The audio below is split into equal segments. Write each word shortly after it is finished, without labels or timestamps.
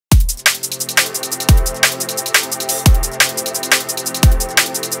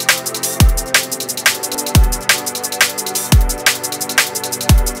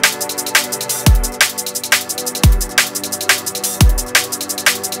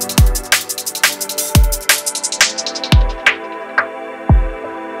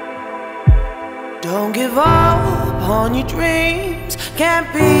upon your dreams. Can't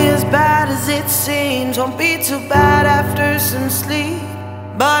be as bad as it seems. Won't be too bad after some sleep.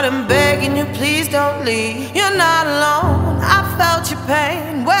 But I'm begging you, please don't leave. You're not alone, I felt your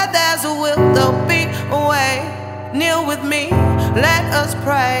pain. Where there's a will, there'll be a way. Kneel with me, let us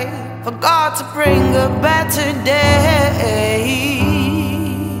pray for God to bring a better day.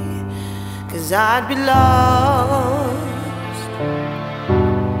 'Cause I'd be lost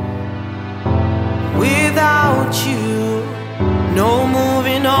without you, no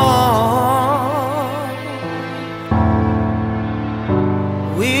moving on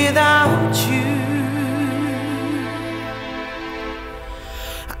without you.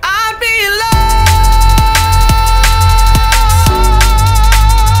 I'd be lost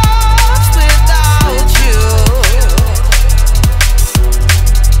without you.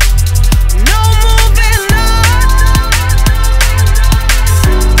 No moving on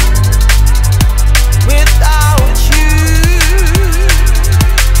without you.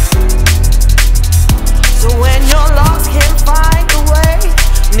 So when you're lost, can't find a way,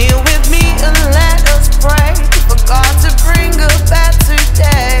 kneel with me and let us pray for God to bring a better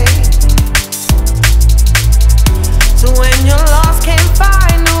day. So when you're lost, can't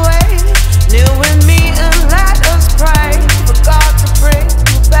find a way, kneel with me and let us pray for God to bring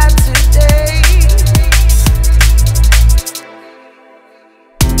a better day.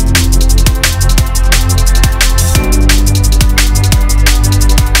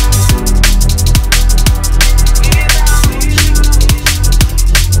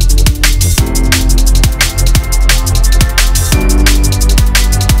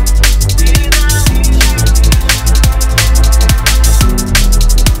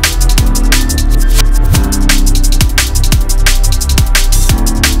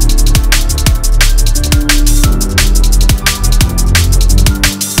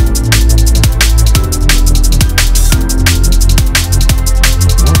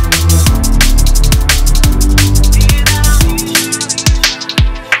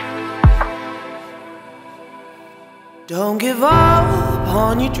 Don't give up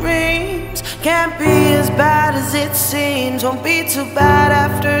on your dreams. Can't be as bad as it seems. Won't be too bad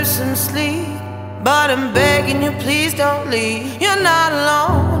after some sleep. But I'm begging you, please don't leave. You're not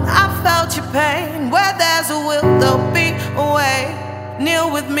alone, I felt your pain. Where there's a will, there'll be a way. Kneel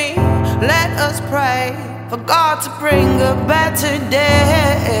with me, let us pray for God to bring a better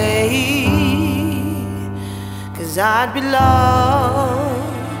day. 'Cause I'd be lost